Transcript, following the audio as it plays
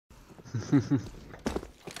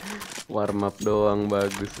Warm up doang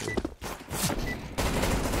bagus.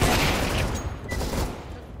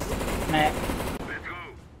 नाही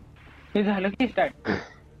हे झालं की स्टार्ट.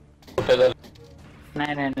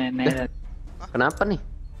 नाही. Kenapa nih?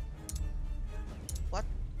 What?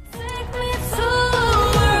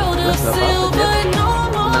 Lah, gak apa-apa, Jet.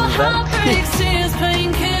 Menang gratis.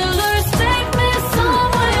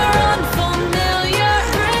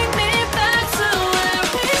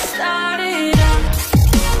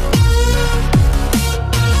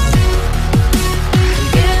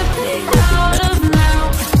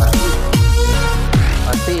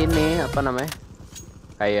 Pasti ini apa namanya?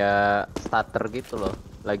 Kayak starter gitu loh,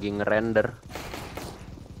 lagi ngerender.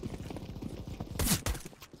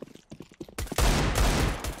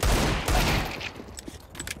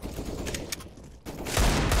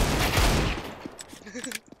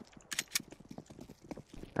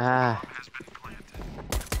 Ah.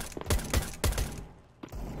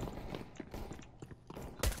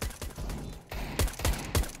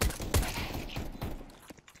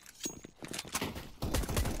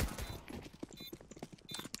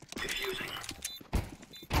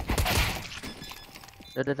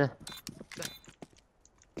 Dah.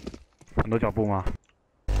 很多脚步吗？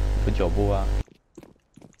有脚步啊。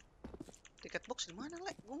 Tiket box di mana,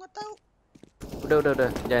 Le? Gua nggak tahu. Udah.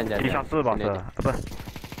 Jangan. 地下室吧，是不是？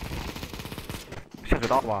下水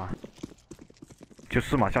道吧？就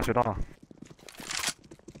是嘛，下水道。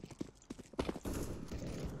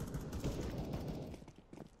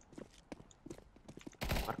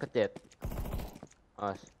 Market Jet.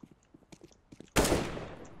 Awas.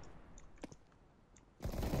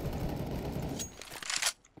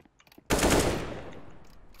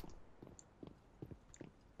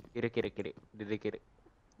 Kiri. Diri kiri.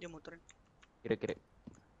 Dia muterin. Kiri.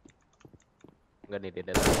 Enggak nih, dia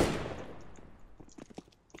datang.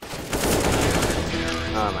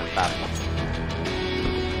 Ah, mantap.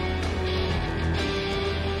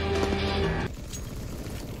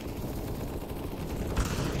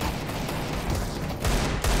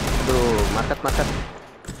 Aduh, market.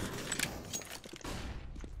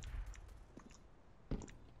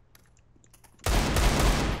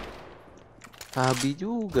 Sabi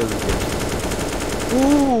juga lu.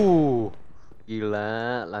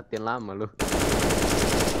 Gila, latihan lama lu.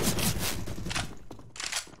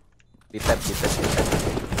 Di tap.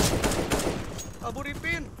 Abu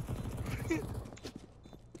Ripin.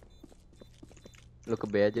 Lu ke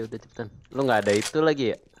B aja udah cepetan. Lu nggak ada itu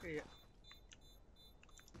lagi ya? Iya.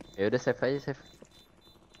 Ya udah save aja, save.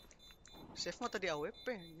 Save mah tadi AWP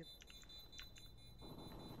anjir.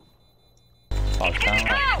 好伤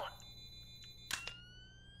啊！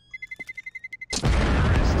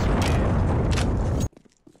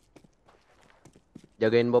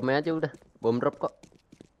 Jagain bomnya aja udah. Bom drop kok.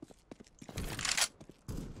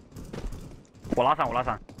 我拉上。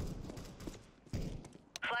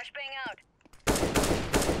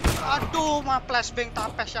 Aduh, mah flashbang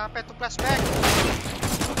tapes siapa itu flashbang?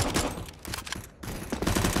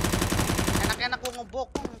 Enak-enak gua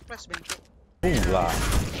ngebokong flashbang tuh. lah.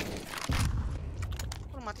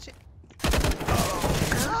 Kok lu mati sih?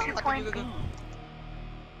 Mati juga gua.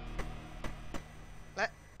 Le.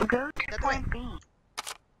 Lihat we.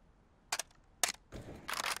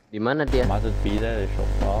 Di mana dia? 妈是逼在手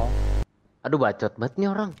包。 Aduh, bacot banget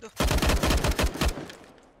nih orang.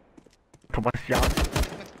 他妈瞎！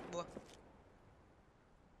 Buah.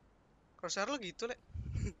 Crosshair lu gitu, Le.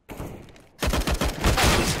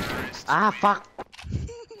 Ah, fuck.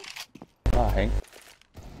 Ah, Hank.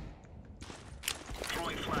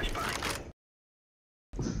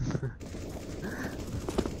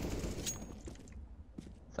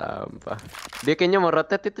 Sampah. Dia kayaknya mau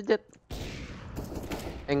rotate itu, Jet.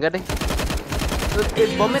 Enggak deh.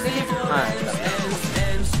 Bomnya ini.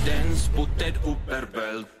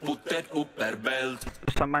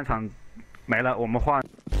上半场没了，我们换。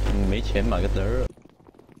没钱买个德尔。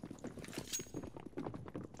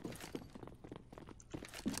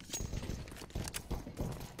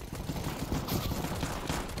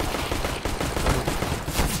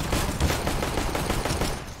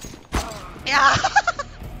Ya.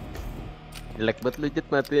 Jelek banget lu, Jet,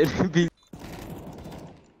 matiin.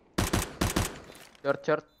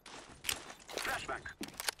 Short.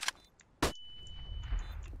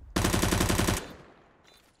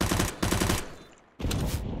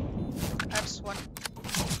 X1.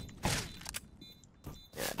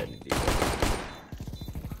 Ya, ada di dia.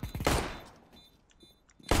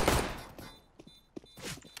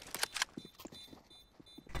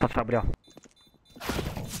他拆不掉。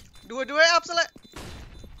 Dua-dua up, Sele.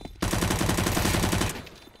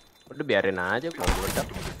 Udah biarin aja kalau meledak.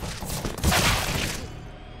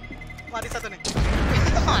 Mati satu nih.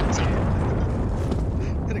 Mati.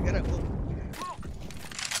 Gara-gara bom.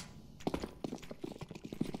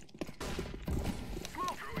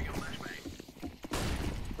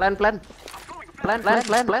 Plan. Plan.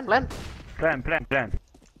 Pelan-pelan.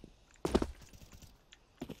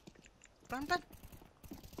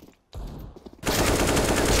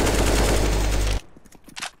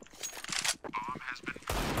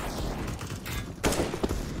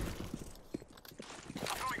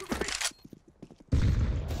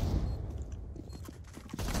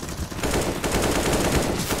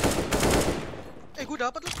 Gue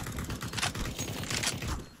dapet lu.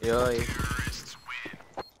 Yoi.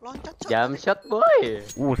 Loncat. Jam shot boy.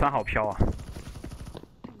 553好飘啊！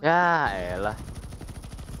 Ya elah.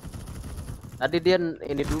 Tadi dia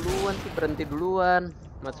ini duluan sih, berhenti duluan.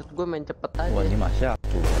 Maksud gue main cepet aja. 哇，你马下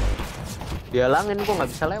注， Dia langin gue nggak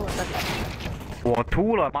bisa lewat tadi. 我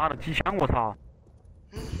秃了，妈的机枪，我操！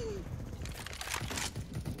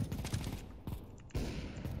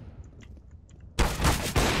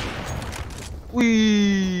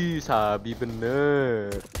 Wih, sabi bener.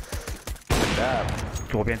 Sedap.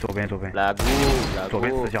 左边。 Lagu. 左边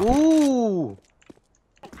死角。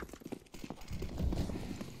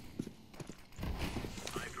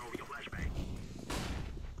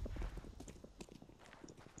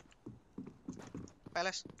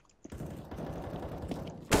 Peles.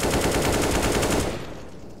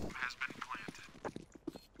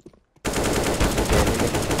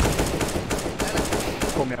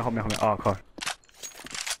 Peles 后面啊靠！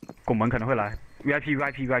拱门可能会来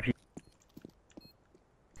VIP。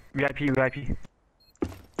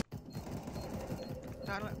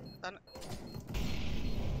 Tahan.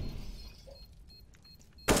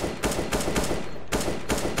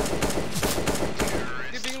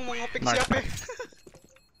 Dia bingung mau ngopick Nice. siapa.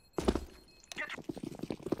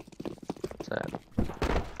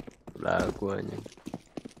 Lagu aja.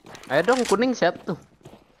 Ayo dong, kuning siap tuh.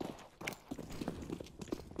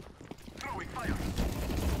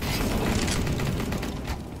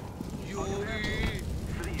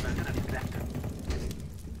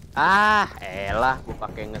 Ah, elah, gua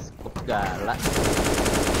pakai nge-scoop segala.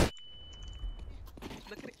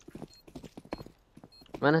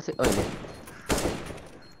 Mana sih? Oh ini.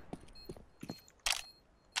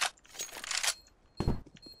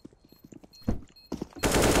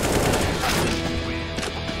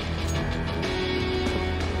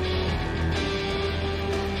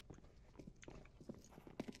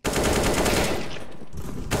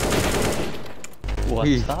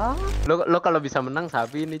 Wih, lo kalau bisa menang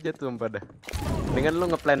sapi ini jatuh pada. Dengan lo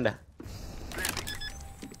ngeplan dah.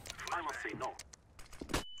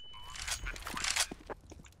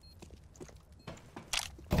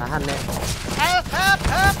 Tahan ya. Help.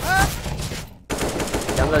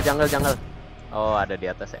 Jungle. Oh, ada di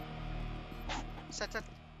atas ya. Set.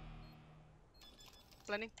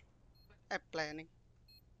 Planning. Planning.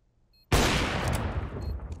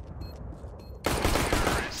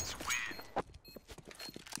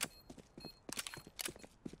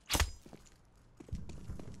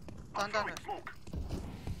 Tahan.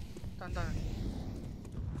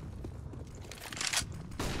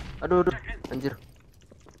 Aduh, anjir.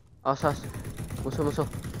 Asas. Musuh.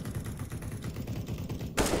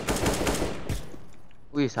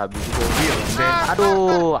 Wih, sabi juga.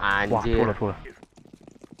 Aduh, anjir. Wah, 吐了。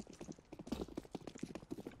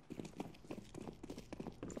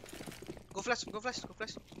 Go flash.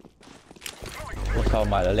 我靠，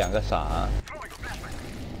买了2个闪，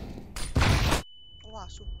哇，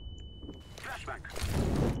输。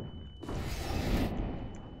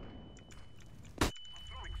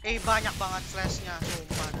Banyak banget flashnya,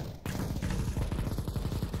 sumpah dah.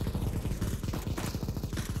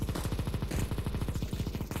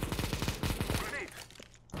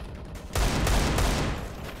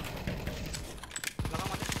 Belakang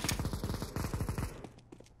mati.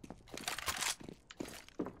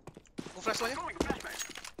 Gua flash lagi.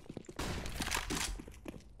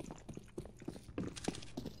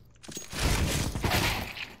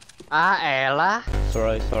 Ah, elah.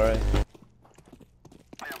 sorry.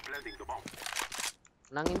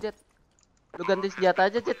 Nangin Jet. Lu ganti senjata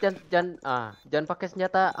aja Jet, jangan pakai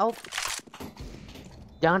senjata AUP.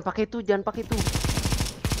 Jangan pakai itu.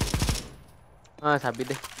 Ah, sabi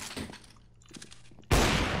deh.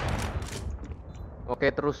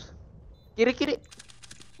 Oke, terus. Kiri.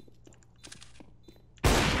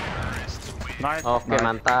 Nice. Oke,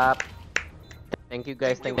 mantap. Thank you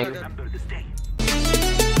guys, thank you.